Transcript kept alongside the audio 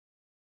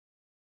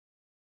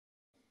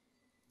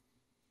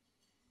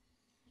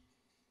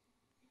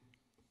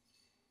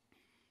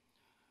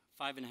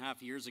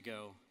5.5 years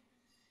ago,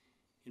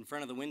 in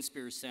front of the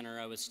Windspear Center,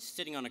 I was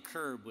sitting on a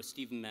curb with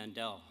Stephen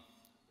Mandel,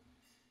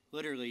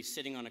 literally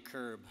sitting on a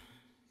curb,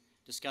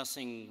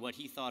 discussing what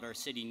he thought our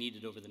city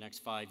needed over the next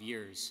 5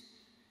 years,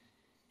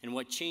 and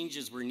what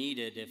changes were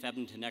needed if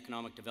Edmonton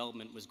Economic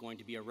Development was going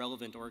to be a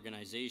relevant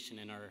organization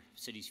in our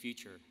city's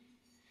future.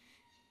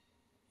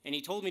 And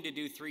he told me to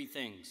do 3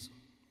 things.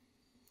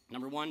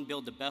 Number 1,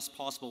 build the best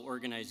possible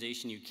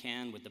organization you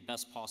can with the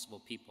best possible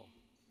people.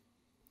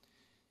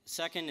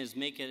 Second is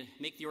make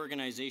the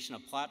organization a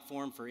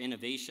platform for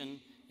innovation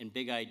and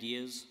big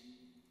ideas.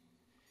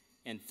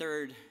 And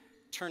third,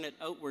 turn it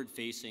outward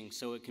facing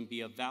so it can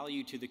be of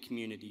value to the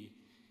community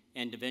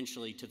and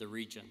eventually to the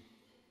region.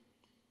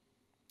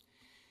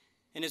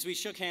 And as we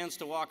shook hands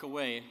to walk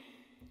away,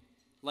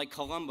 like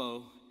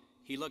Columbo,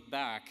 he looked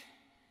back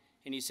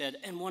and he said,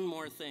 "And one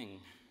more thing.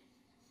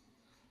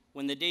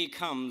 When the day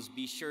comes,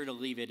 be sure to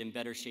leave it in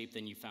better shape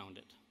than you found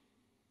it."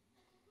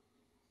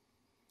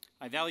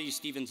 I value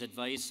Stephen's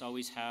advice,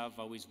 always have,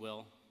 always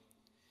will,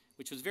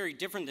 which was very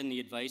different than the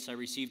advice I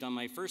received on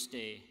my first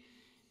day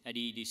at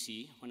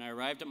EEDC when I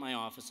arrived at my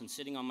office and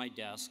sitting on my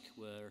desk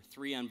were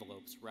 3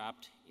 envelopes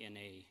wrapped in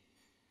a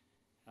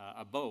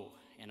bow.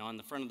 And on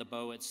the front of the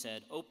bow it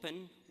said,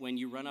 "Open when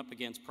you run up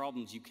against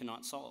problems you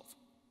cannot solve."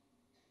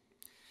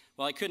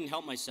 Well, I couldn't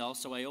help myself,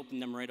 so I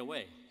opened them right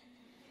away.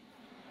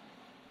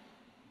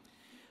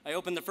 I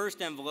opened the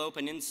first envelope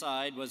and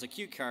inside was a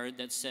cue card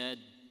that said,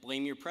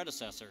 "Blame your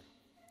predecessor."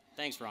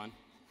 Thanks, Ron.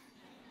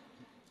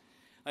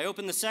 I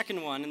opened the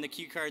second one and the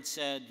cue card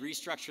said,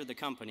 "Restructure the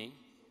company."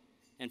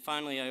 And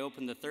finally, I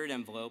opened the third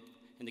envelope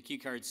and the cue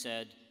card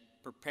said,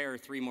 "Prepare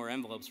 3 more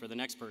envelopes for the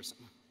next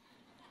person."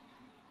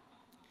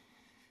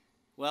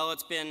 Well,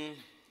 it's been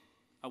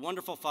a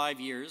wonderful 5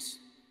 years.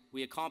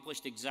 We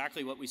accomplished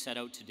exactly what we set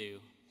out to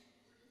do.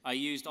 I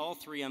used all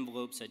 3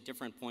 envelopes at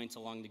different points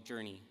along the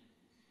journey,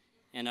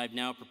 and I've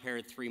now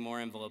prepared 3 more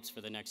envelopes for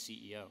the next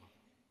CEO.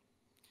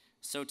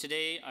 So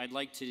today, I'd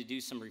like to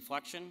do some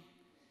reflection,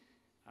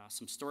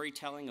 some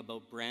storytelling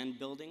about brand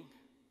building,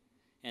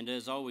 and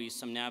as always,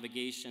 some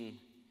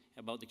navigation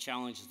about the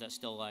challenges that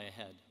still lie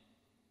ahead.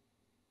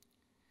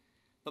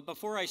 But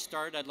before I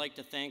start, I'd like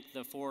to thank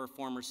the 4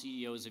 former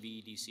CEOs of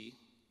EEDC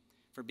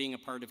for being a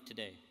part of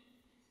today.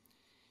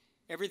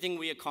 Everything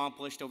we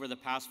accomplished over the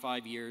past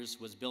 5 years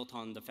was built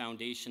on the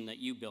foundation that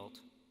you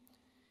built.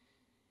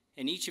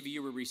 And each of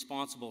you were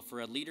responsible for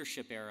a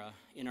leadership era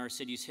in our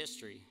city's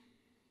history.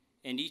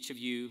 And each of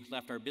you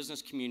left our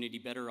business community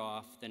better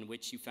off than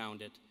which you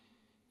found it,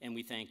 and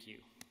we thank you.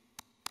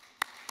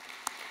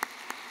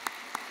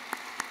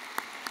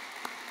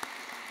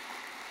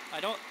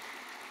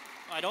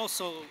 I'd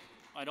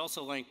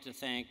also like to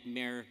thank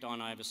Mayor Don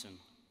Iveson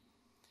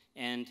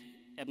and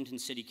Edmonton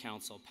City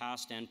Council,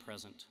 past and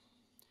present.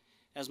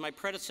 As my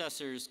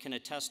predecessors can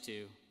attest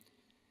to,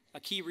 a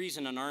key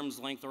reason an arm's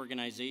length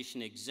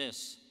organization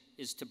exists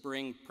is to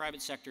bring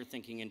private sector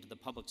thinking into the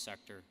public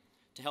sector,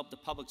 to help the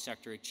public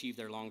sector achieve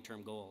their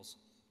long-term goals.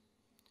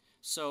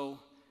 So,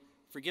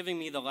 for giving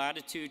me the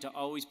latitude to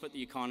always put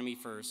the economy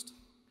first,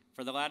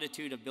 for the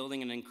latitude of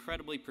building an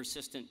incredibly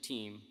persistent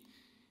team,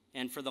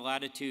 and for the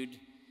latitude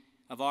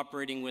of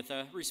operating with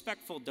a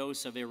respectful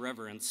dose of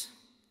irreverence,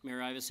 Mayor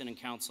Iveson and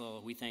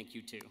Council, we thank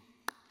you too.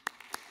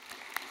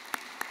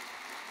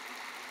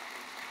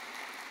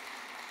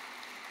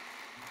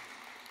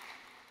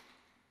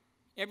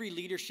 Every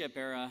leadership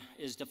era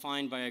is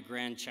defined by a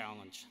grand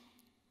challenge,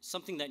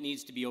 something that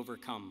needs to be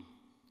overcome.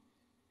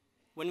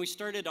 When we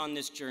started on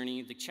this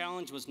journey, the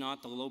challenge was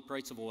not the low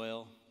price of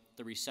oil,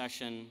 the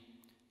recession,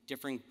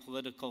 differing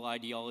political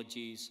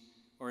ideologies,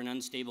 or an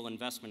unstable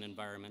investment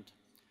environment.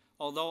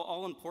 Although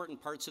all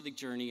important parts of the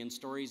journey and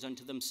stories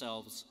unto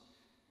themselves,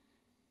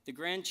 the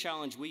grand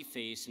challenge we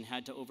faced and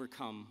had to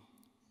overcome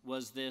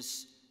was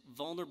this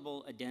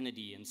vulnerable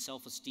identity and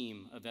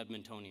self-esteem of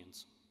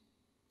Edmontonians.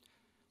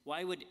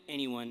 Why would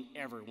anyone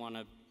ever want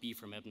to be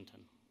from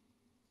Edmonton?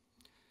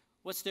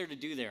 What's there to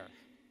do there?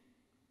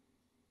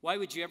 Why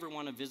would you ever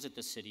want to visit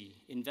the city,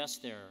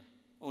 invest there,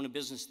 own a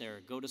business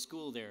there, go to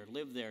school there,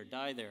 live there,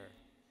 die there?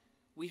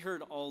 We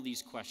heard all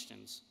these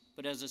questions,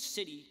 but as a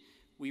city,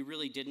 we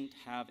really didn't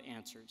have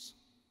answers.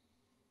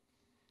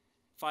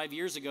 5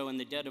 years ago, in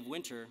the dead of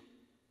winter,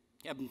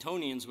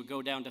 Edmontonians would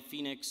go down to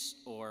Phoenix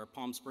or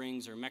Palm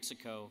Springs or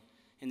Mexico,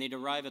 and they'd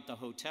arrive at the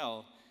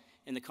hotel,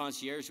 and the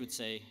concierge would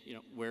say,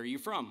 "Where are you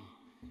from?"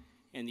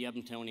 And the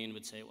Edmontonian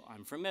would say, "Well,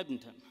 I'm from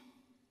Edmonton."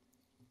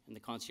 And the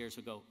concierge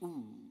would go,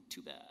 "Ooh,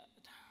 too bad."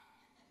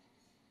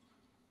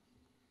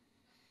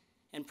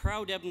 And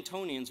proud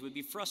Edmontonians would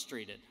be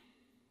frustrated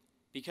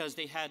because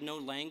they had no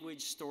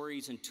language,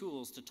 stories, and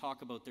tools to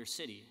talk about their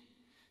city,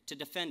 to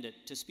defend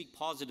it, to speak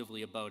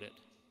positively about it.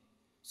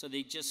 So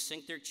they just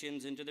sink their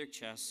chins into their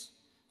chests,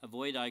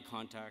 avoid eye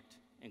contact,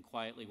 and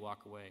quietly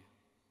walk away.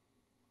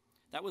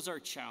 That was our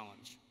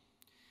challenge.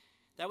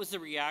 That was the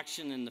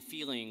reaction and the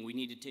feeling we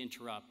needed to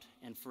interrupt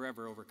and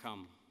forever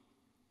overcome.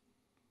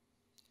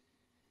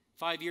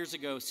 5 years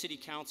ago, City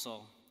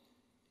Council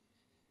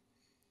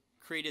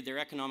created their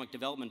economic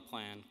development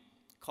plan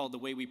called The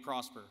Way We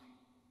Prosper,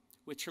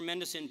 with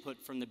tremendous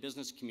input from the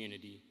business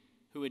community,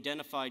 who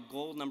identified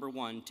goal number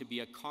 1 to be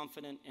a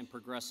confident and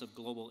progressive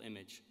global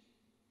image.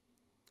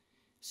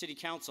 City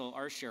Council,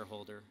 our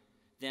shareholder,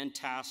 then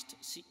tasked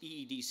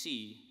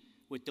EEDC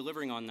with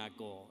delivering on that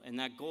goal, and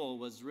that goal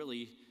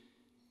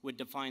would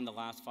define the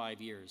last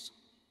 5 years.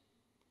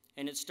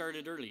 And it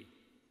started early.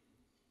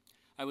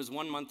 I was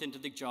 1 month into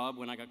the job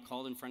when I got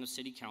called in front of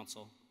City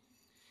Council.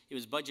 It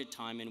was budget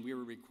time, and we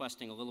were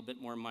requesting a little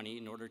bit more money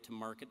in order to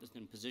market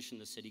and position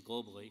the city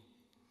globally.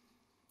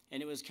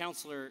 And it was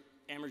Councillor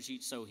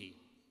Amarjeet Sohi,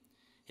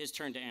 his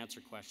turn to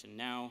answer question,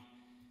 now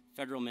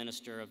Federal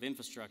Minister of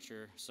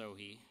Infrastructure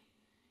Sohi.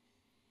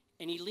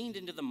 And he leaned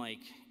into the mic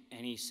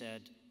and he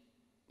said,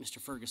 "Mr.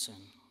 Ferguson,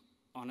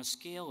 on a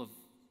scale of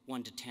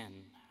 1 to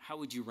 10, how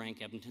would you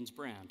rank Edmonton's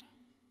brand?"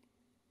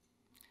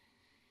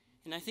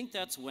 And I think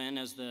that's when,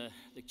 as the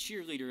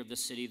cheerleader of the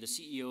city, the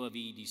CEO of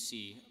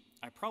EEDC,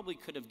 I probably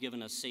could have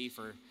given a safe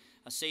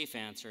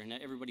answer, and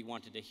everybody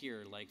wanted to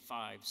hear like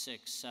 5,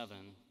 6,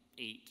 7,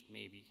 8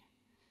 maybe.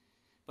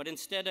 But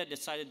instead, I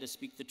decided to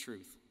speak the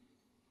truth.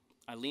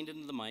 I leaned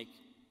into the mic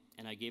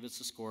and I gave us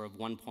a score of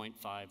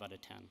 1.5 out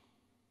of 10.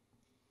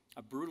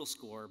 A brutal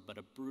score, but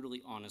a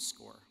brutally honest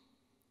score.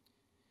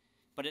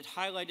 But it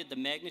highlighted the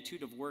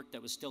magnitude of work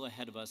that was still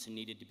ahead of us and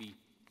needed to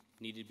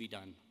be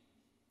done.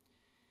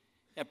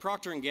 At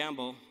Procter &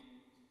 Gamble,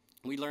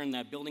 we learned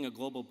that building a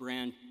global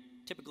brand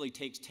typically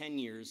takes 10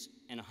 years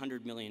and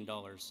 $100 million.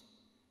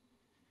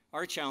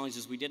 Our challenge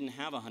is we didn't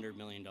have $100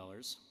 million,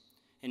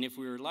 and if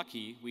we were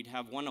lucky, we'd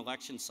have one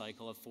election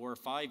cycle of 4 or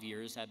 5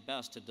 years at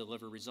best to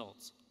deliver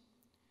results.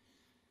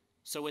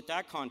 So with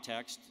that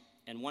context,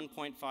 and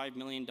 $1.5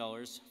 million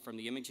from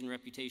the image and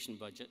reputation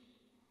budget,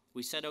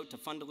 we set out to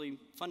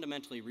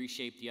fundamentally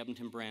reshape the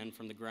Edmonton brand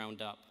from the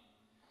ground up,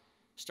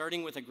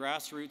 starting with a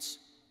grassroots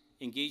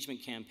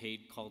engagement campaign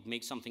called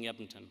Make Something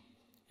Edmonton,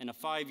 and a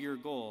 5-year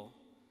goal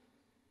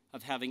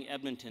of having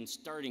Edmonton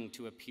starting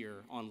to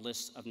appear on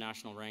lists of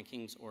national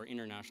rankings or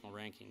international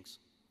rankings,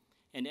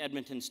 and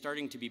Edmonton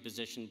starting to be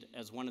positioned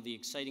as one of the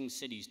exciting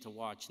cities to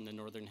watch in the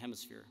Northern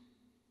Hemisphere.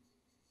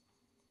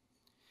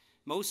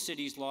 Most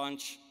cities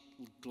launch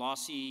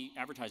glossy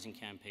advertising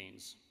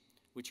campaigns,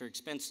 which are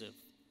expensive,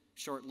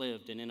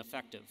 short-lived, and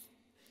ineffective.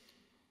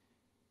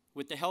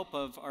 With the help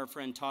of our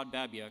friend Todd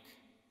Babiuk,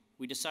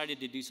 we decided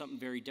to do something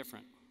very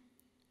different.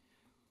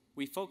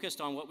 We focused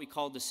on what we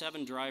called the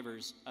 7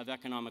 drivers of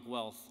economic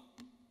wealth: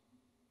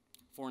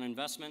 foreign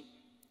investment,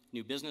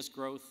 new business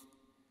growth,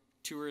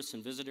 tourists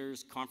and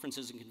visitors,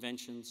 conferences and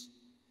conventions,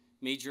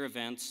 major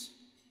events,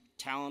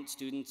 talent,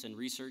 students and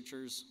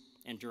researchers,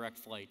 and direct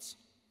flights.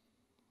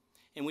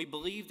 And we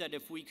believe that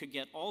if we could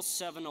get all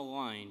 7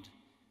 aligned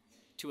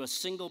to a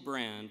single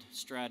brand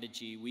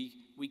strategy,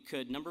 we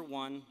could, number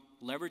 1,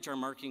 leverage our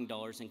marketing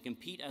dollars and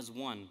compete as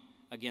one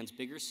against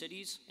bigger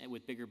cities and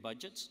with bigger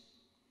budgets.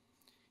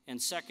 And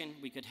second,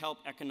 we could help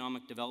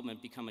economic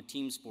development become a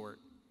team sport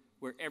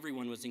where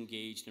everyone was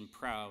engaged and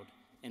proud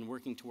and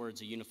working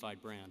towards a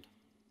unified brand.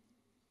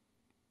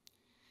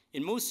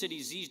 In most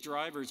cities, these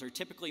drivers are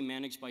typically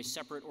managed by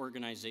separate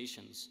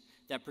organizations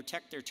that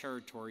protect their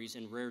territories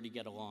and rarely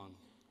get along.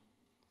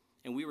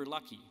 And we were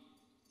lucky.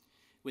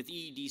 With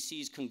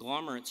EEDC's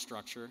conglomerate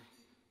structure,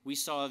 we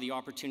saw the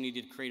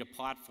opportunity to create a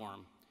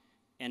platform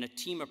and a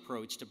team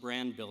approach to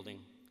brand building,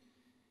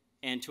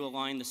 and to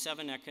align the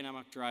 7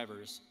 economic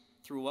drivers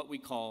through what we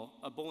call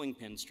a bowling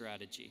pin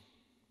strategy,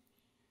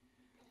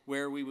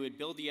 where we would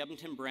build the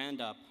Edmonton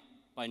brand up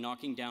by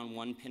knocking down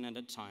 1 pin at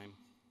a time,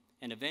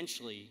 and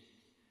eventually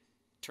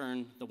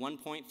turn the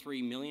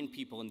 1.3 million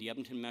people in the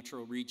Edmonton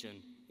metro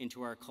region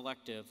into our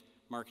collective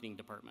marketing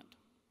department.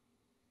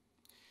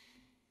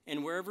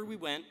 And wherever we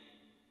went,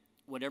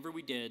 whatever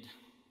we did,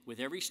 with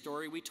every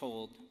story we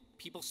told,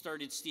 people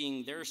started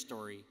seeing their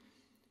story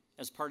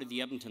as part of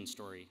the Edmonton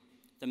story,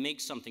 the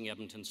Make Something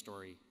Edmonton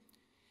story.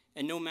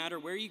 And no matter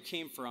where you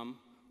came from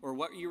or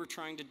what you were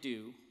trying to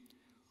do,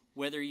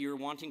 whether you're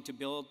wanting to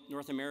build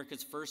North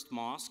America's first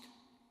mosque,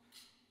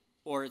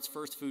 or its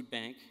first food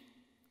bank,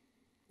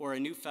 or a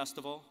new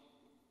festival,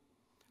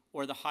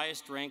 or the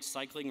highest ranked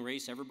cycling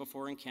race ever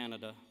before in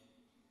Canada,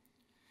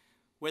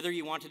 whether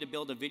you wanted to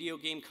build a video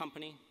game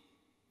company,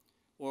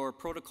 or a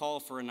protocol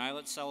for an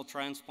islet cell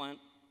transplant,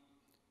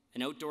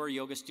 an outdoor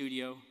yoga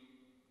studio,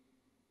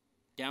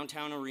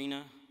 downtown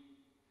arena,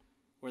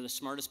 or the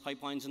smartest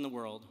pipelines in the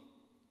world,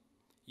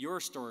 your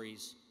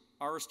stories,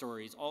 our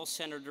stories, all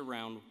centered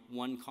around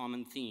one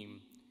common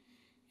theme,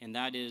 and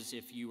that is,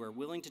 if you are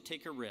willing to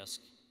take a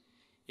risk,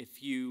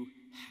 if you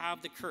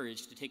have the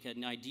courage to take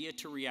an idea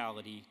to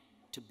reality,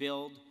 to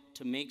build,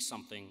 to make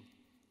something,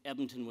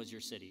 Edmonton was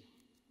your city.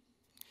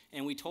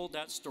 And we told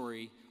that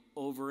story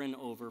over and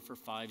over for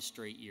 5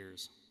 straight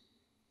years.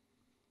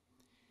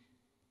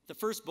 The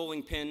first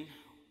bowling pin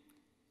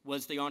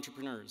was the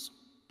entrepreneurs,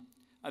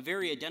 a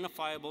very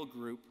identifiable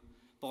group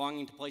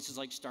belonging to places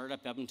like Startup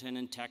Edmonton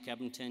and Tech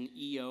Edmonton,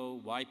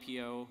 EO,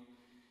 YPO,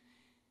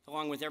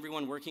 along with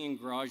everyone working in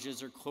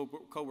garages or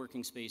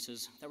co-working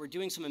spaces that were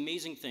doing some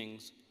amazing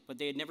things, but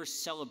they had never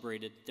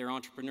celebrated their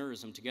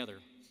entrepreneurism together.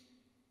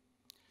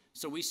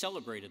 So we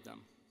celebrated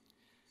them.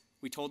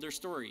 We told their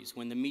stories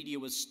when the media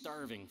was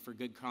starving for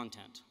good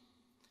content.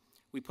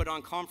 We put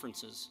on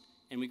conferences,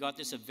 and we got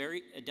this a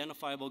very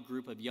identifiable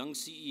group of young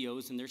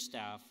CEOs and their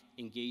staff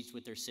engaged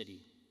with their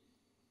city.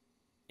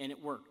 And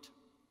it worked.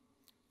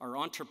 Our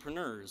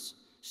entrepreneurs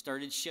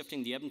started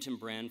shifting the Edmonton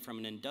brand from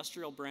an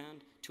industrial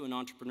brand to an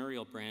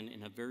entrepreneurial brand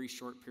in a very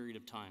short period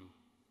of time.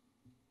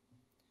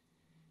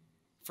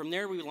 From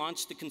there, we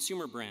launched the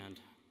consumer brand,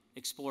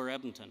 Explore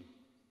Edmonton.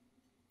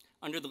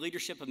 Under the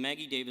leadership of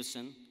Maggie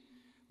Davison,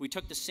 we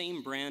took the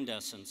same brand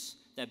essence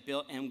that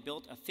built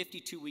a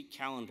 52-week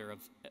calendar of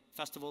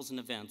festivals and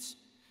events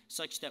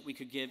such that we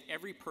could give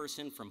every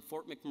person from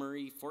Fort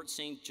McMurray, Fort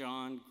St.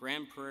 John,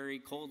 Grand Prairie,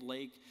 Cold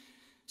Lake,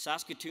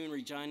 Saskatoon,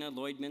 Regina,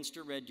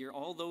 Lloydminster, Red Deer,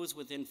 all those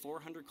within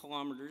 400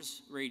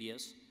 kilometers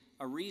radius,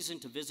 a reason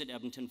to visit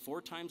Edmonton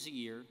 4 times a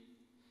year,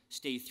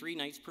 stay 3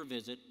 nights per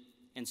visit,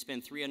 and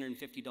spend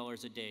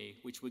 $350 a day,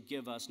 which would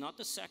give us not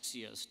the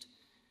sexiest,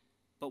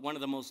 but one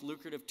of the most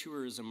lucrative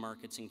tourism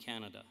markets in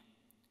Canada.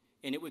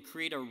 And it would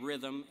create a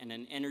rhythm and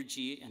an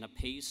energy and a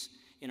pace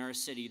in our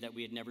city that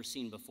we had never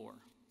seen before.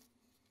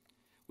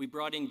 We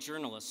brought in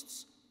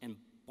journalists and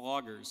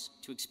bloggers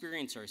to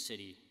experience our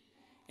city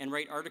and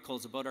write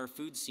articles about our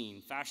food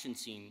scene, fashion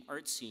scene,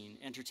 art scene,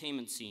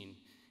 entertainment scene,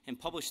 and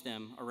publish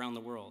them around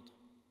the world.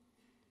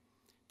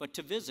 But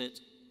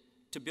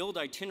to build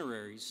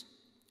itineraries,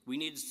 we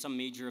needed some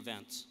major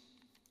events.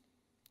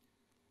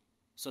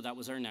 So that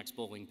was our next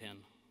bowling pin.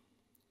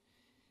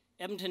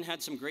 Edmonton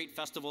had some great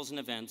festivals and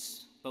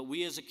events, but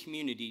we as a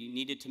community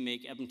needed to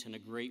make Edmonton a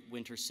great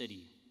winter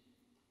city.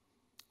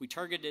 We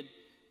targeted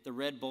the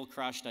Red Bull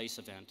Crashed Ice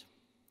event.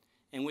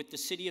 And with the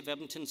City of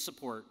Edmonton's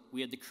support,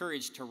 we had the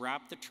courage to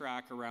wrap the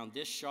track around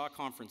this Shaw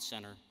Conference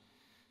Center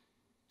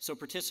so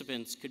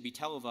participants could be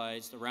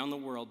televised around the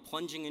world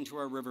plunging into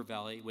our river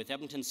valley with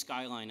Edmonton's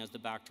skyline as the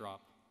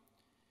backdrop.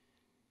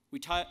 We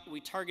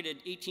targeted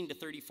 18 to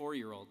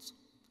 34-year-olds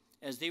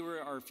as they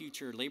were our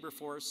future labor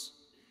force,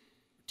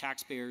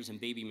 taxpayers, and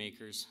baby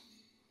makers,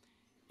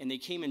 and they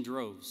came in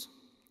droves.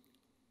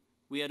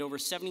 We had over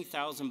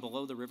 70,000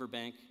 below the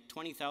riverbank,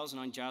 20,000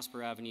 on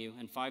Jasper Avenue,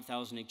 and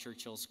 5,000 in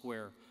Churchill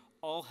Square,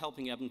 all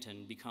helping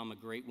Edmonton become a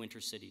great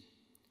winter city,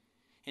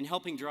 and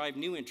helping drive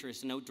new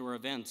interest in outdoor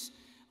events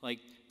like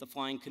the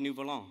Flying Canoe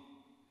Volant,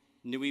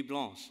 Nuit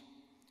Blanche,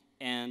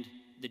 and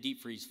the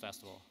Deep Freeze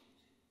Festival.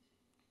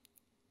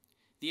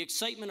 The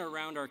excitement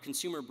around our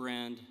consumer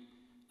brand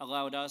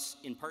allowed us,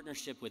 in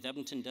partnership with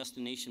Edmonton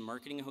Destination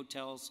Marketing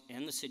Hotels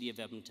and the City of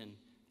Edmonton,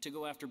 to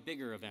go after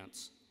bigger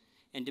events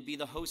and to be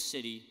the host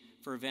city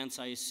for events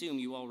I assume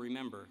you all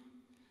remember,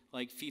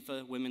 like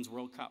FIFA Women's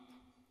World Cup,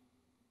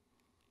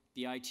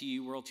 the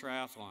ITU World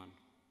Triathlon,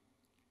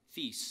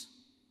 FEAS,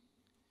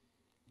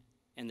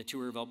 and the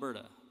Tour of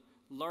Alberta.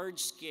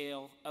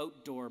 Large-scale,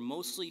 outdoor,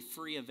 mostly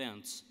free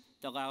events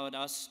that allowed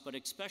us, but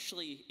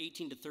especially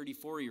 18 to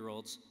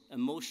 34-year-olds,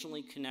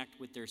 emotionally connect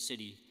with their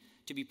city,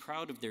 to be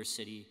proud of their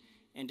city,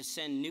 and to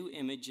send new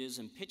images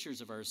and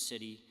pictures of our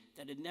city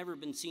that had never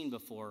been seen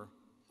before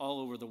all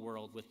over the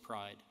world with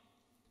pride.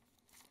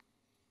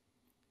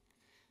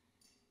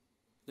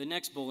 The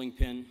next bowling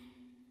pin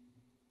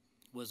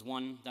was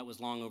one that was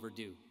long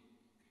overdue,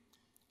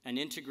 an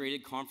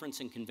integrated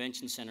conference and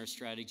convention center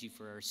strategy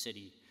for our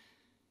city,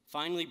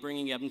 finally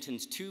bringing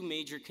Edmonton's 2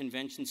 major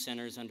convention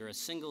centers under a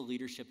single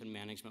leadership and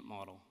management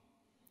model.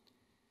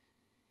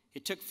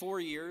 It took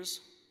 4 years,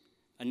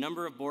 a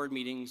number of board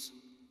meetings,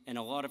 and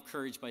a lot of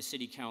courage by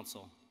City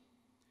Council.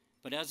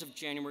 But as of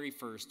January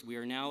 1st, we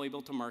are now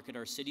able to market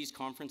our city's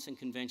conference and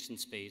convention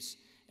space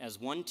as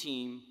one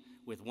team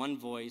with one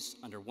voice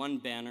under one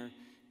banner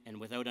and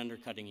without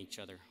undercutting each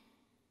other.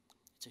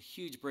 It's a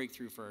huge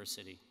breakthrough for our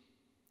city.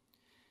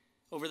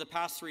 Over the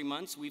past 3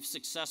 months, we've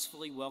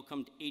successfully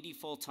welcomed 80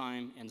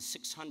 full-time and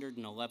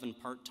 611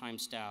 part-time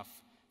staff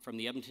from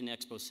the Edmonton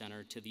Expo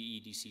Center to the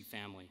EEDC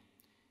family.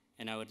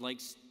 And I would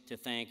like to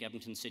thank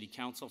Edmonton City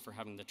Council for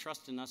having the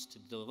trust in us to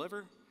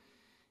deliver,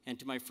 and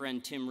to my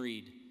friend Tim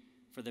Reed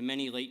for the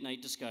many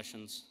late-night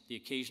discussions, the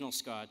occasional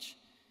scotch,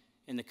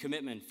 and the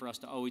commitment for us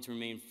to always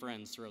remain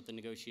friends throughout the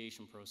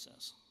negotiation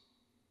process.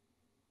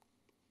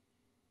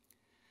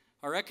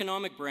 Our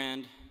economic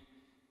brand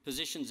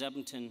positions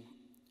Edmonton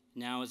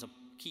now as a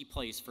key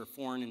place for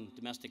foreign and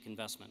domestic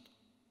investment,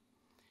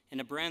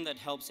 and a brand that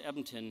helps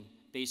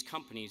Edmonton-based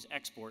companies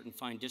export and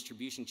find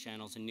distribution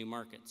channels in new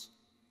markets.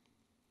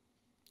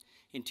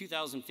 In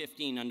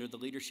 2015, under the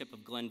leadership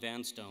of Glenn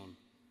Vanstone,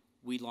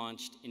 we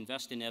launched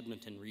Invest in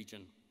Edmonton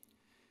region,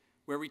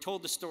 where we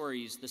told the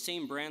stories, the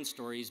same brand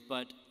stories,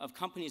 but of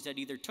companies that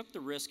either took the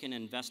risk and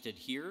invested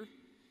here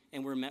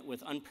and were met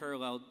with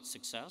unparalleled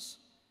success,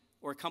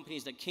 or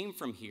companies that came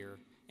from here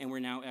and were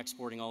now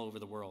exporting all over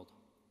the world.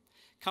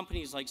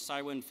 Companies like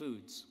Saiwan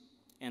Foods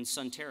and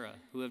Sunterra,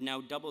 who have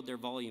now doubled their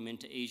volume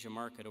into Asia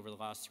market over the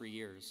last 3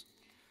 years.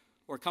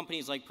 Or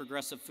companies like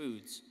Progressive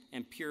Foods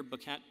and Pure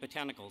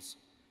Botanicals,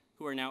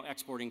 who are now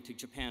exporting to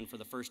Japan for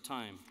the first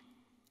time,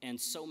 and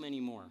so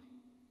many more.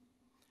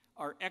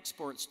 Our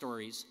export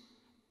stories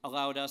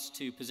allowed us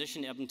to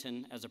position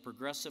Edmonton as a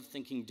progressive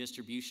thinking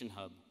distribution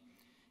hub.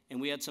 And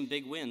we had some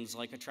big wins,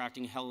 like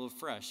attracting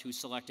HelloFresh, who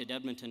selected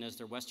Edmonton as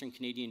their Western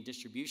Canadian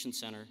distribution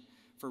center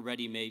for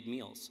ready-made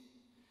meals.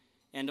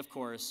 And of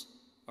course,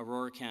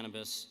 Aurora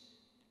Cannabis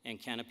and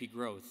Canopy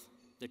Growth,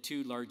 the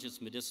two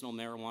largest medicinal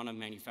marijuana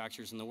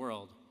manufacturers in the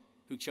world,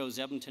 who chose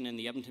Edmonton and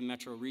the Edmonton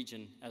metro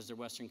region as their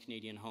Western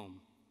Canadian home.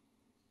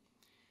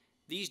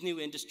 These new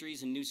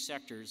industries and new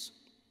sectors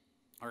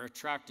are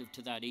attractive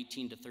to that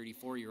 18 to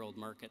 34-year-old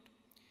market,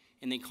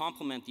 and they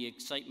complement the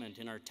excitement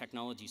in our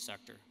technology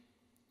sector,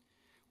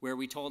 where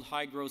we told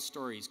high-growth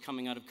stories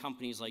coming out of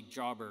companies like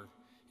Jobber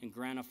and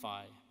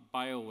Granify,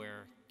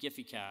 BioWare,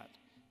 GiffyCat,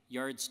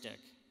 Yardstick,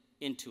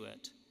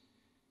 Intuit,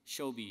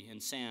 Shobi,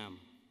 and SAM,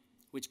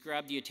 which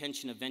grabbed the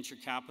attention of venture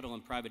capital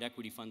and private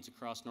equity funds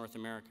across North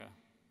America.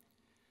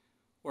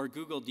 Or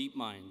Google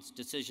DeepMind's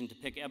decision to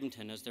pick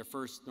Edmonton as their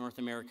first North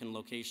American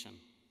location.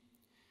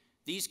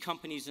 These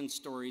companies and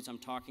stories I'm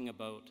talking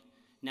about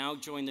now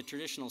join the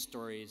traditional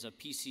stories of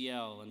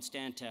PCL and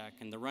Stantec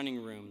and the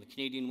Running Room, the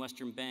Canadian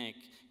Western Bank,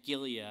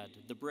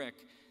 Gilead, the Brick,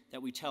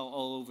 that we tell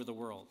all over the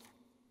world.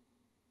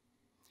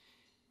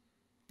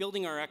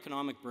 Building our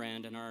economic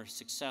brand and our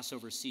success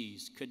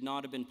overseas could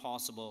not have been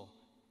possible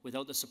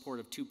without the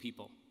support of two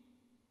people: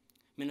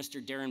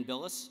 Minister Darren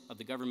Billis of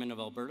the Government of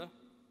Alberta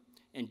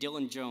and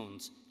Dylan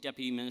Jones,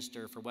 Deputy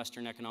Minister for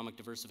Western Economic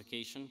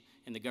Diversification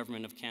in the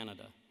Government of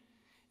Canada.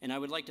 And I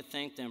would like to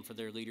thank them for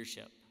their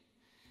leadership,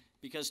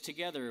 because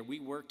together we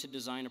worked to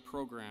design a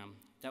program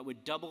that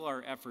would double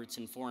our efforts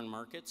in foreign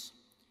markets,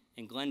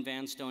 and Glenn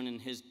Vanstone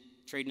and his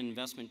trade and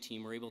investment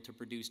team were able to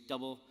produce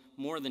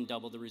more than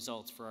double the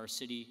results for our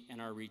city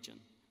and our region.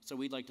 So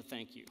we'd like to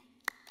thank you.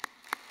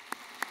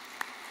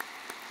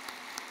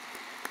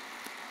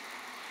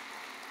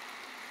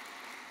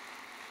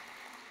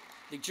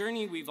 The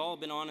journey we've all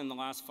been on in the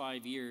last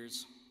 5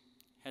 years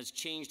has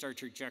changed our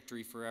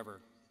trajectory forever.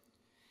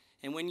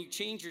 And when you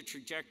change your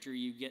trajectory,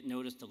 you get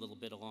noticed a little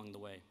bit along the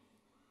way.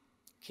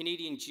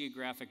 Canadian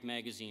Geographic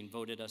magazine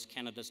voted us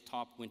Canada's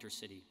top winter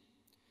city.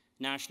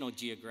 National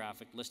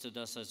Geographic listed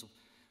us as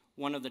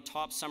one of the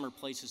top summer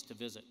places to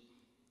visit.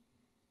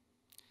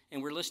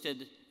 And we're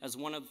listed as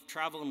one of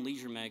Travel and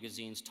Leisure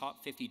magazine's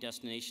top 50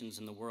 destinations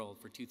in the world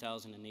for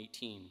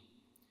 2018.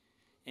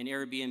 And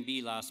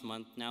Airbnb last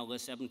month now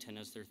lists Edmonton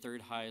as their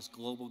third highest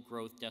global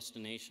growth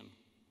destination.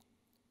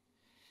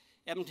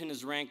 Edmonton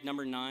is ranked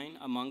number 9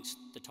 amongst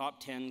the top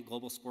 10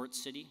 global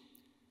sports city,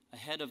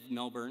 ahead of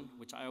Melbourne,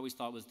 which I always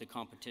thought was the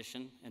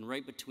competition, and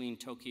right between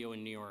Tokyo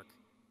and New York.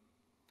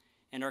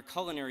 And our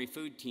culinary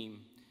food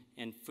team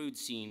and food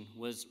scene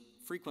was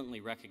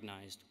frequently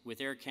recognized, with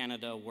Air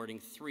Canada awarding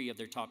 3 of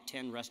their top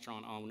 10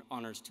 restaurant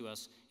honors to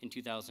us in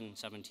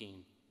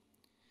 2017.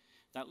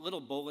 That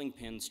little bowling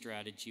pin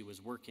strategy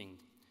was working,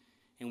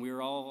 and we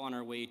were all on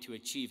our way to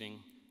achieving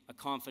a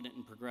confident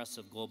and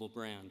progressive global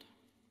brand.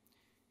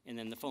 And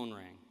then the phone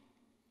rang.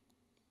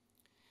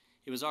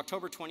 It was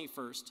October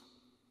 21st,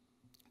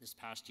 this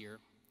past year,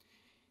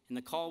 and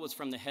the call was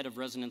from the head of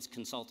Resonance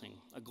Consulting,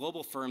 a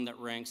global firm that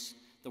ranks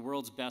the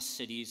world's best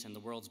cities and the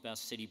world's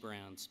best city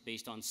brands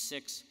based on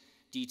 6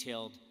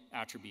 detailed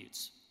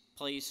attributes: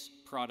 place,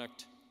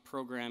 product,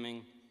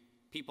 programming,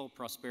 people,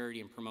 prosperity,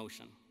 and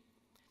promotion.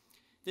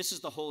 This is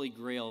the holy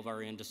grail of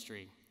our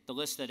industry, the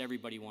list that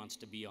everybody wants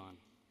to be on.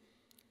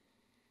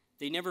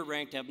 They never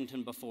ranked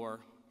Edmonton before,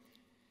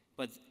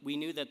 but we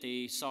knew that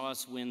they saw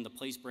us win the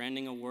Place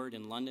Branding Award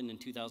in London in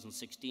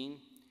 2016,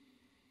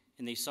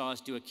 and they saw us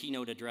do a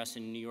keynote address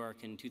in New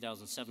York in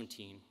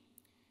 2017,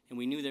 and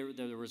we knew that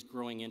there was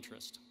growing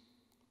interest.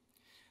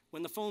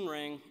 When the phone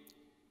rang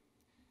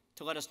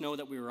to let us know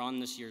that we were on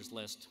this year's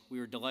list, we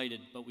were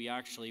delighted, but we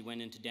actually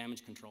went into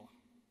damage control.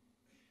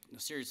 No,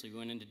 seriously, we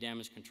went into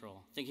damage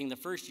control, thinking the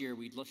first year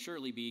we'd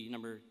surely be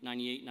number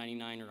 98,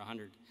 99, or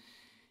 100,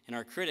 and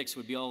our critics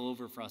would be all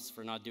over for us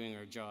for not doing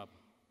our job.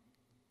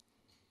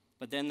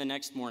 But then the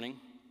next morning,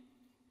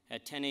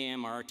 at 10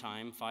 a.m. our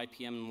time, 5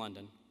 p.m. in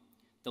London,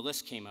 the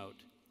list came out,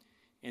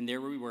 and there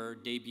we were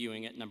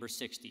debuting at number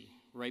 60,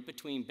 right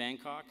between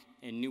Bangkok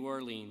and New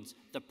Orleans,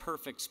 the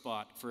perfect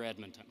spot for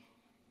Edmonton.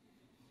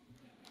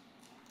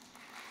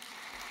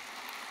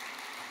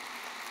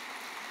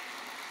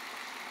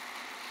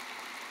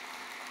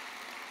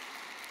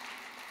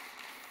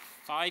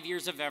 Five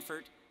years of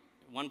effort,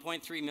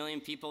 1.3 million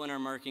people in our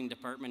marketing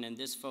department, and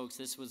this, folks,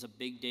 this was a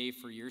big day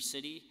for your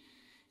city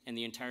and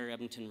the entire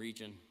Edmonton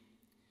region.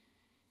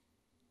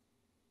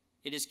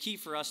 It is key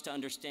for us to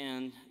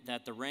understand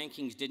that the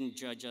rankings didn't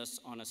judge us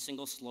on a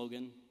single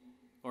slogan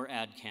or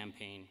ad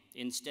campaign.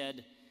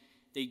 Instead,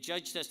 they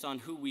judged us on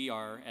who we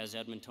are as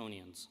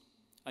Edmontonians,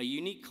 a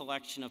unique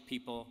collection of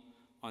people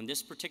on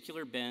this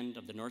particular bend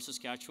of the North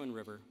Saskatchewan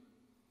River,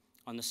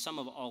 on the sum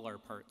of all our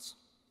parts.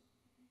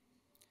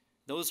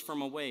 Those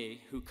from away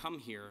who come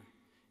here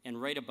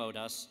and write about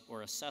us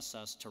or assess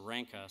us to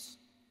rank us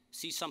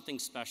see something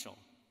special,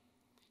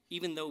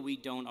 even though we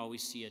don't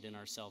always see it in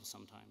ourselves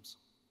sometimes.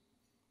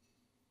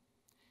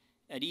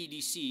 At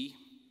EEDC,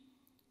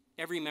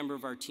 Every member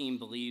of our team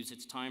believes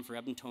it's time for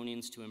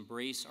Edmontonians to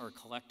embrace our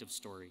collective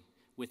story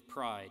with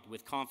pride,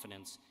 with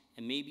confidence,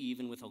 and maybe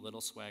even with a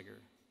little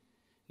swagger.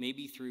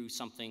 Maybe through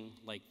something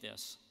like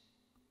this.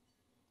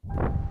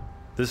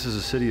 This is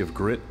a city of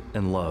grit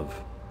and love,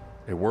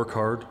 a work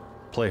hard,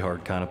 play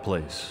hard kind of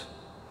place.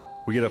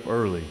 We get up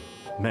early.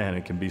 Man,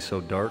 it can be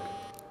so dark,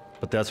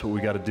 but that's what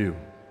we got to do,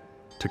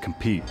 to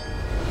compete.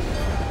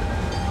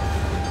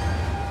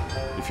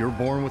 If you're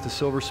born with a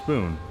silver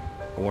spoon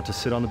or want to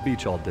sit on the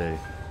beach all day,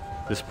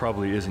 this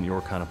probably isn't your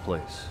kind of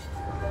place.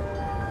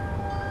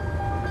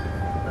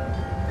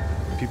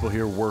 People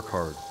here work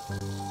hard,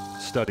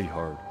 study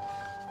hard,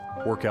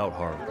 work out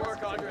hard,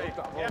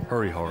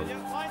 hurry hard,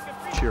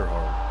 cheer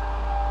hard.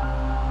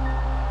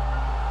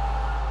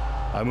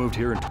 I moved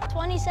here in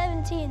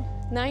 2017.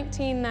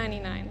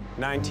 1999.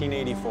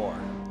 1984.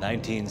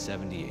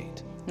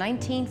 1978.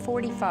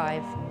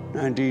 1945.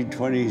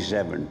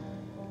 1927.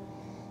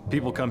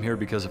 People come here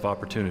because of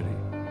opportunity,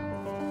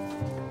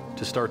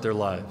 to start their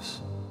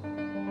lives,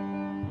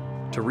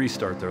 to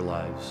restart their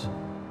lives,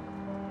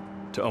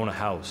 to own a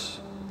house,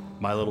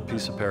 my little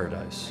piece of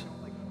paradise,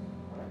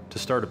 to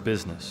start a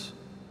business,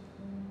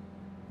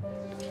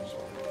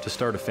 to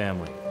start a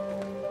family.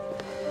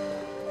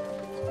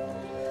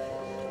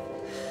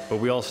 But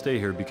we all stay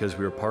here because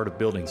we are part of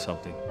building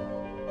something,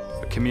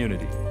 a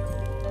community,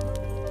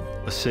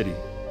 a city.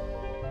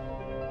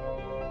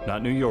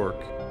 Not New York,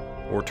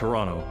 or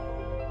Toronto,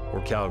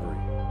 or Calgary.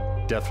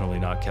 Definitely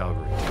not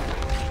Calgary.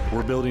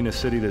 We're building a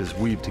city that is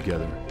weaved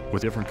together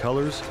with different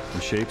colors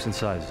and shapes and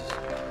sizes.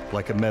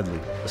 Like a medley,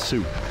 a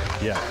soup,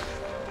 yeah,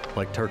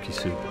 like turkey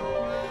soup.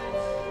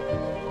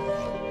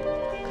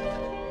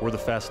 We're the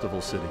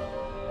festival city,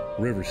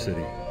 river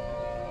city,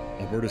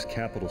 Alberta's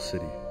capital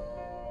city,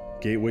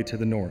 gateway to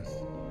the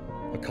north,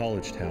 a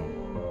college town,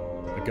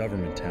 a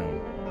government town,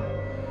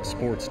 a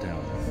sports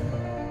town,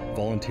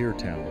 volunteer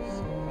town,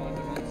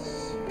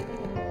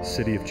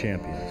 city of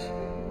champions.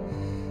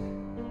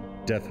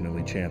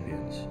 Definitely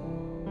champions.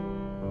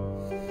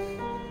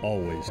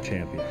 Always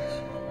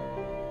champions.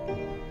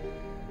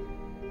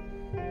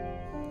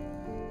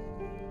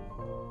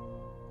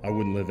 I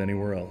wouldn't live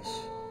anywhere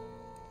else.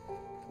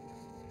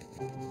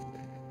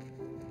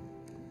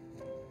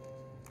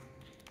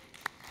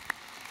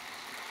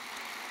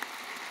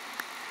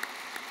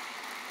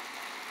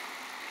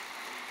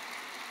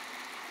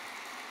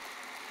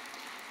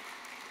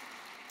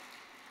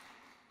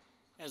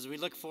 As we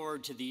look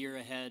forward to the year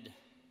ahead,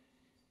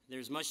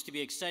 there's much to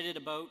be excited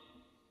about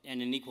and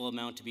an equal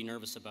amount to be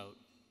nervous about.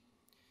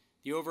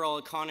 The overall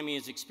economy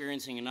is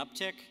experiencing an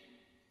uptick,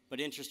 but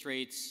interest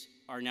rates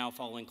are now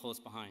following close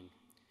behind.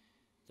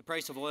 The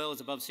price of oil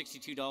is above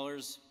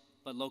 $62,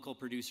 but local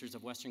producers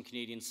of Western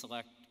Canadian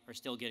Select are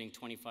still getting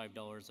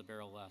 $25 a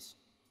barrel less.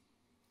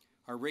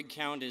 Our rig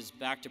count is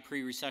back to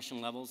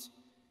pre-recession levels,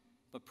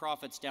 but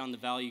profits down the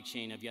value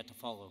chain have yet to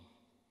follow.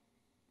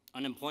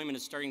 Unemployment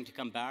is starting to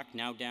come back,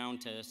 now down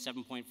to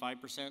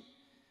 7.5%,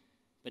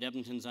 but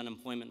Edmonton's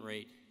unemployment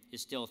rate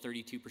is still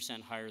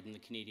 32% higher than the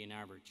Canadian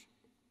average.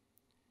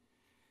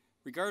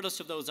 Regardless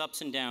of those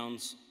ups and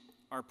downs,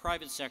 our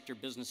private sector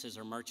businesses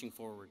are marching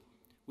forward.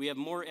 We have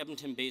more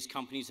Edmonton-based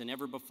companies than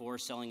ever before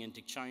selling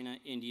into China,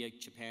 India,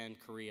 Japan,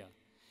 Korea.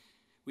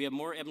 We have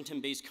more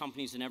Edmonton-based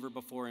companies than ever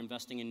before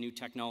investing in new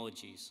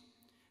technologies.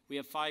 We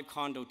have 5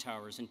 condo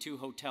towers and 2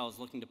 hotels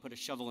looking to put a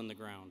shovel in the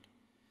ground.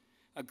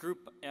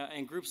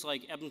 Groups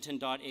like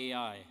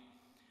Edmonton.ai,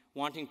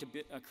 wanting to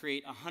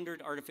create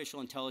 100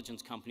 artificial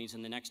intelligence companies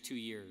in the next 2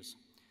 years.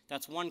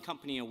 That's 1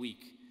 company a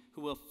week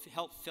who will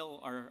help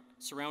fill our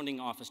surrounding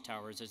office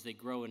towers as they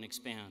grow and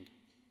expand.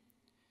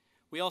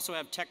 We also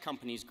have tech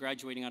companies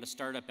graduating out of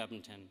Startup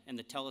Edmonton and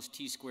the TELUS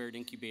T-Squared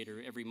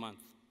incubator every month.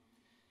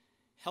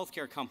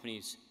 Healthcare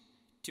companies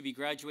to be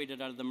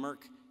graduated out of the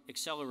Merck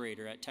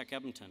Accelerator at Tech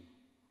Edmonton,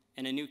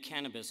 and a new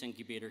cannabis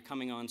incubator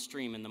coming on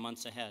stream in the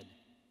months ahead.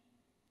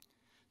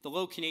 The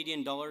low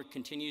Canadian dollar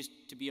continues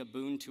to be a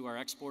boon to our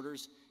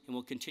exporters and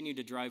will continue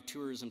to drive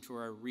tourism to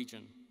our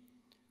region.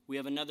 We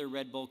have another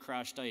Red Bull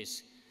crashed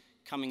ice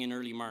coming in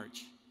early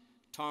March.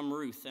 Tom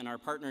Ruth and our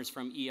partners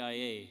from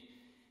EIA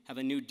have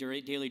a new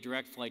daily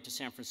direct flight to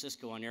San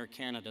Francisco on Air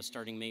Canada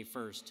starting May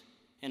 1st.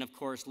 And of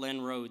course,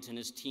 Len Rhodes and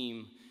his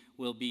team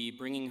will be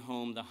bringing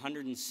home the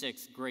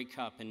 106th Grey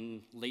Cup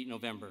in late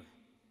November.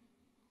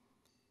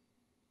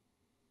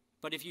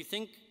 But if you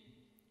think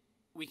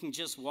we can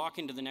just walk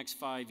into the next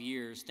 5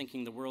 years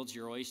thinking the world's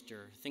your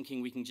oyster,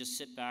 thinking we can just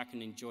sit back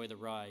and enjoy the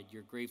ride,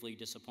 you're gravely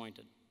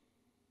disappointed.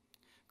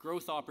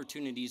 Growth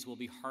opportunities will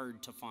be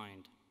hard to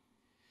find,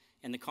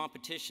 and the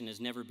competition has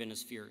never been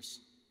as fierce.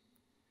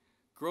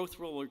 Growth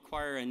will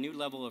require a new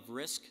level of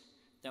risk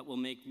that will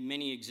make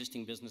many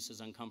existing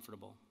businesses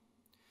uncomfortable.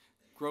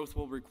 Growth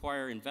will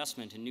require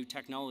investment in new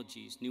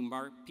technologies, new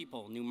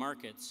people, new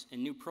markets,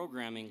 and new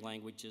programming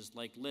languages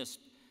like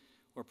Lisp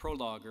or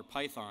Prolog or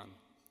Python.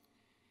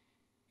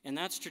 And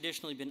that's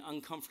traditionally been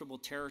uncomfortable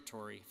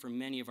territory for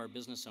many of our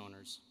business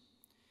owners,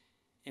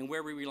 and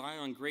where we rely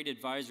on great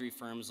advisory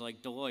firms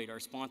like Deloitte, our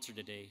sponsor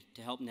today,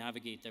 to help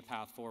navigate their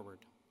path forward.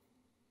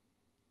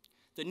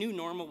 The new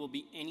normal will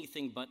be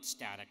anything but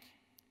static.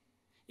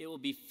 It will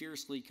be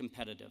fiercely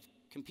competitive,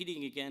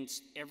 competing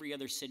against every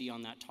other city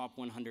on that top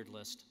 100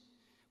 list,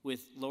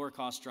 with lower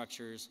cost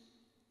structures,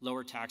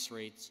 lower tax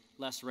rates,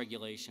 less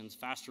regulations,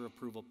 faster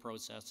approval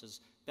processes,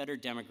 better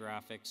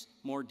demographics,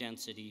 more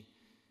density,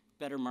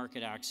 better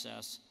market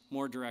access,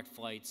 more direct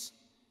flights,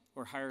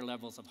 or higher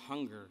levels of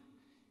hunger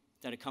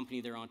that accompany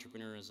their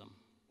entrepreneurism.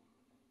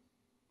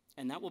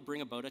 And that will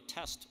bring about a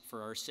test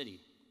for our city.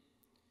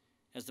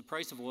 As the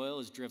price of oil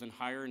is driven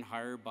higher and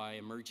higher by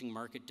emerging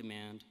market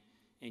demand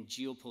and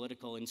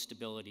geopolitical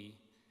instability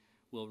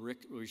will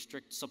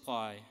restrict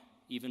supply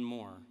even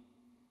more,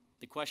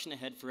 the question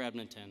ahead for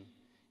Edmonton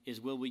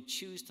is, will we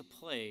choose to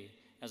play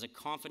as a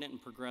confident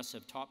and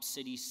progressive top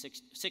 60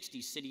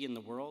 city in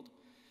the world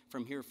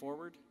from here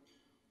forward?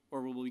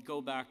 Or will we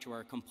go back to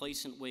our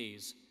complacent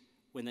ways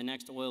when the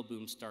next oil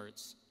boom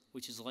starts,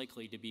 which is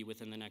likely to be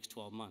within the next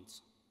 12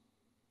 months?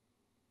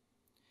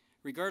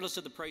 Regardless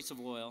of the price of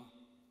oil,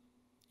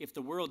 if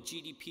the world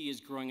GDP is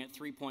growing at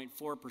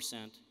 3.4%,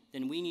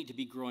 then we need to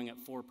be growing at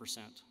 4%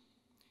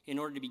 in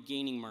order to be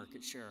gaining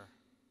market share.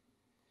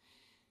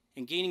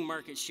 And gaining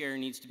market share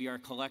needs to be our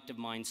collective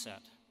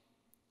mindset.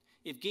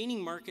 If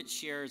gaining market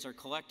share is our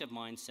collective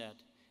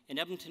mindset, and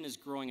Edmonton is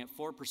growing at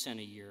 4%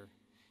 a year,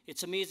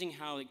 it's amazing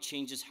how it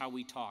changes how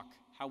we talk,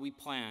 how we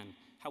plan,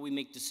 how we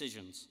make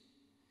decisions.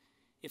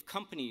 If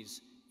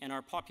companies and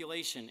our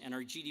population and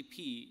our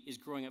GDP is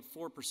growing at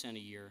 4% a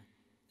year,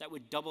 that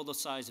would double the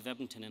size of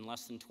Edmonton in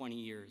less than 20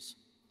 years.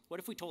 What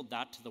if we told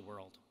that to the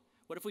world?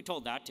 What if we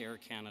told that to Air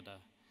Canada?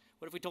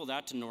 What if we told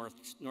that to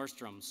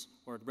Nordstrom's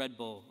or Red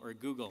Bull or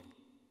Google?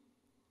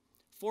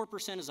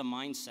 4% is a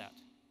mindset.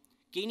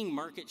 Gaining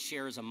market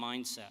share is a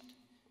mindset.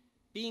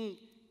 Being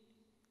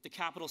the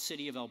capital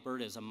city of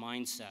Alberta is a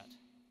mindset.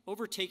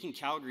 Overtaking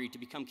Calgary to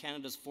become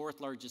Canada's 4th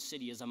largest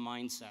city is a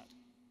mindset.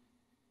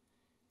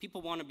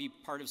 People want to be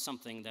part of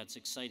something that's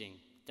exciting,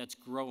 that's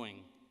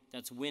growing,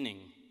 that's winning.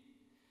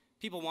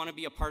 People want to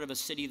be a part of a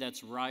city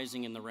that's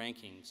rising in the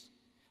rankings,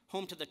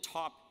 home to the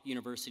top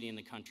university in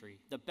the country,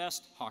 the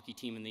best hockey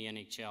team in the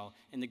NHL,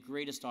 and the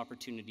greatest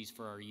opportunities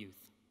for our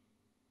youth.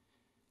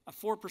 A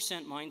 4%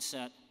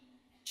 mindset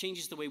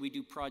changes the way we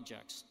do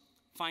projects,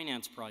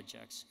 finance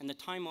projects, and the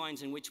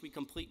timelines in which we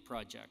complete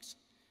projects,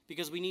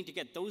 because we need to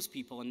get those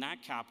people and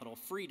that capital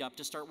freed up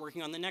to start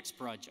working on the next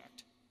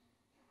project.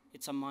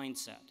 It's a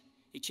mindset.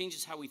 It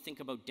changes how we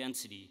think about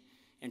density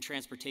and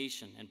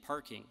transportation and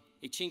parking.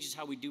 It changes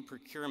how we do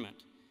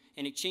procurement,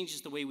 and it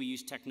changes the way we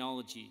use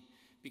technology,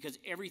 because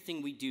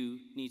everything we do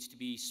needs to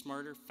be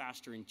smarter,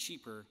 faster, and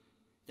cheaper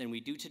than we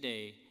do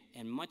today,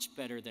 and much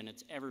better than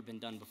it's ever been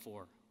done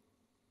before.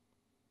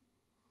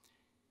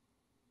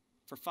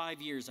 For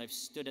 5 years, I've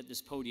stood at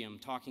this podium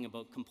talking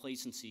about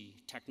complacency,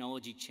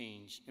 technology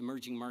change,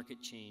 emerging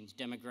market change,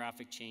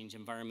 demographic change,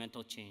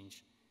 environmental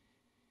change,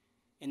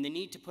 and the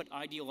need to put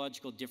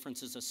ideological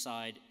differences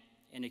aside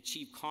and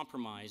achieve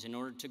compromise in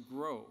order to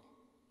grow,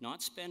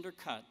 not spend or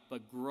cut,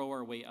 but grow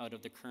our way out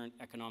of the current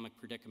economic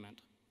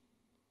predicament.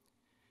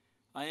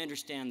 I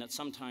understand that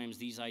sometimes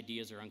these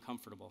ideas are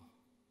uncomfortable,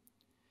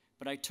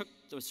 but I took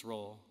this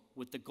role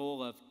with the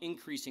goal of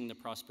increasing the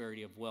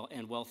prosperity of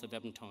wealth of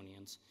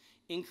Edmontonians,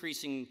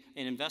 increasing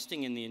and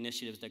investing in the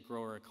initiatives that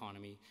grow our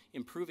economy,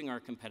 improving our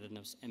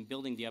competitiveness, and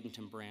building the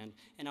Edmonton brand,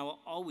 and I will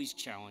always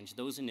challenge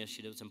those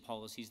initiatives and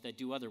policies that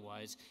do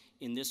otherwise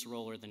in this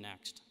role or the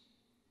next.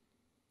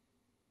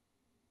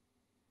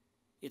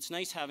 It's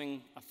nice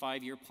having a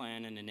 5-year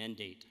plan and an end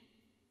date,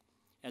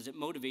 as it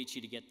motivates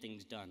you to get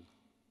things done.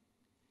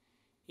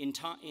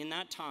 In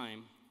that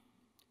time,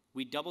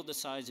 we doubled the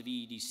size of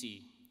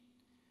EEDC.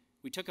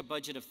 We took a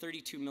budget of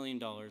 $32 million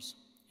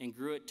and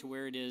grew it to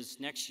where it is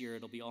next year.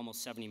 It'll be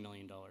almost $70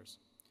 million.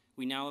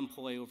 We now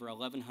employ over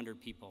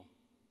 1,100 people.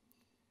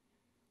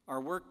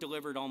 Our work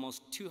delivered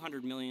almost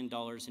 $200 million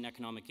in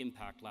economic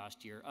impact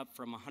last year, up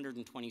from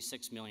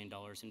 $126 million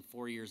in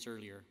 4 years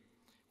earlier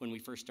when we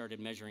first started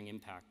measuring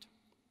impact.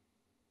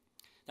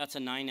 That's a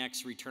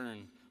 9x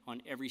return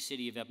on every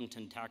City of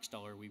Edmonton tax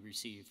dollar we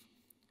receive,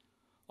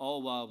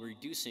 all while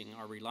reducing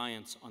our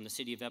reliance on the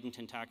City of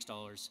Edmonton tax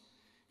dollars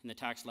and the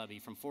tax levy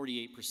from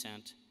 48%,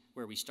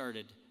 where we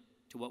started,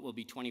 to what will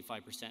be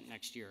 25%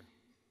 next year.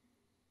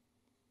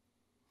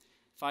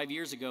 5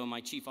 years ago, my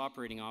Chief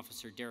Operating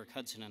Officer, Derek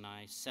Hudson, and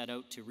I set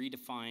out to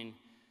redefine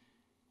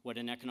what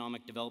an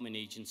economic development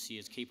agency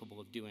is capable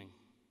of doing.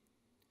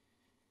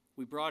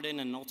 We brought in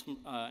an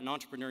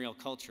entrepreneurial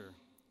culture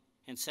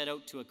and set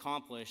out to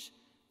accomplish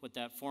what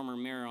that former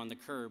mayor on the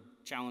curb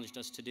challenged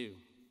us to do: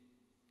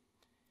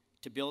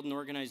 to build an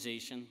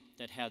organization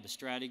that had the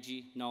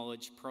strategy,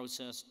 knowledge,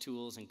 process,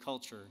 tools, and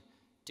culture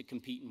to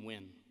compete and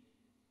win.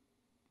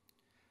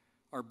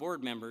 Our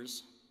board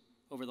members,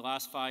 over the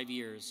last 5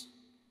 years,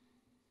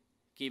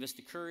 gave us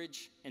the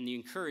courage and the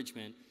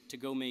encouragement to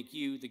go make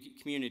you, the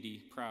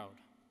community, proud.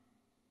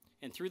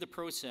 And through the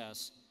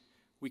process,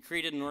 we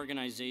created an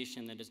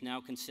organization that is now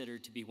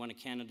considered to be one of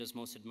Canada's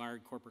most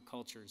admired corporate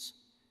cultures.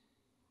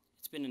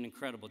 It's been an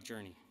incredible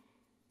journey.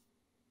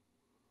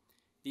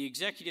 The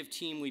executive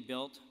team we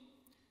built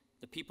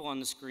The people on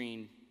the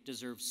screen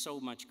deserve so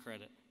much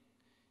credit,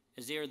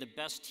 as they are the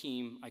best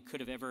team I could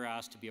have ever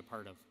asked to be a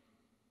part of.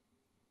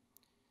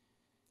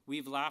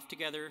 We've laughed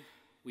together,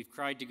 we've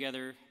cried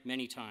together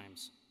many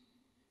times.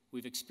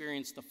 We've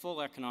experienced the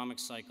full economic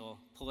cycle,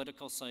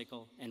 political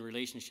cycle, and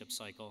relationship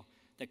cycle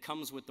that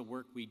comes with the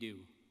work we do,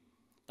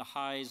 the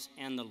highs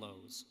and the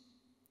lows.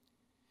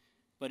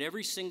 But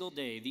every single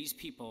day, these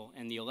people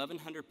and the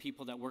 1,100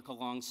 people that work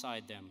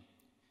alongside them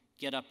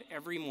get up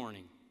every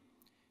morning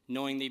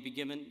knowing they've been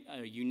given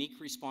a unique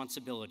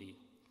responsibility,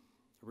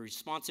 a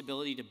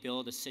responsibility to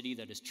build a city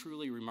that is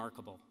truly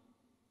remarkable.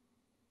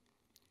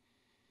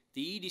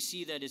 The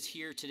EEDC that is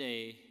here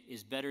today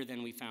is better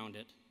than we found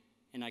it,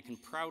 and I can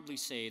proudly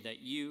say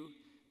that you,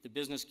 the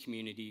business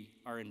community,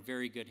 are in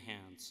very good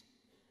hands.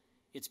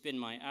 It's been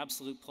my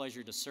absolute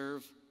pleasure to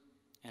serve,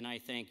 and I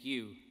thank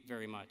you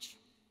very much.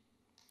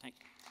 Thank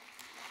you.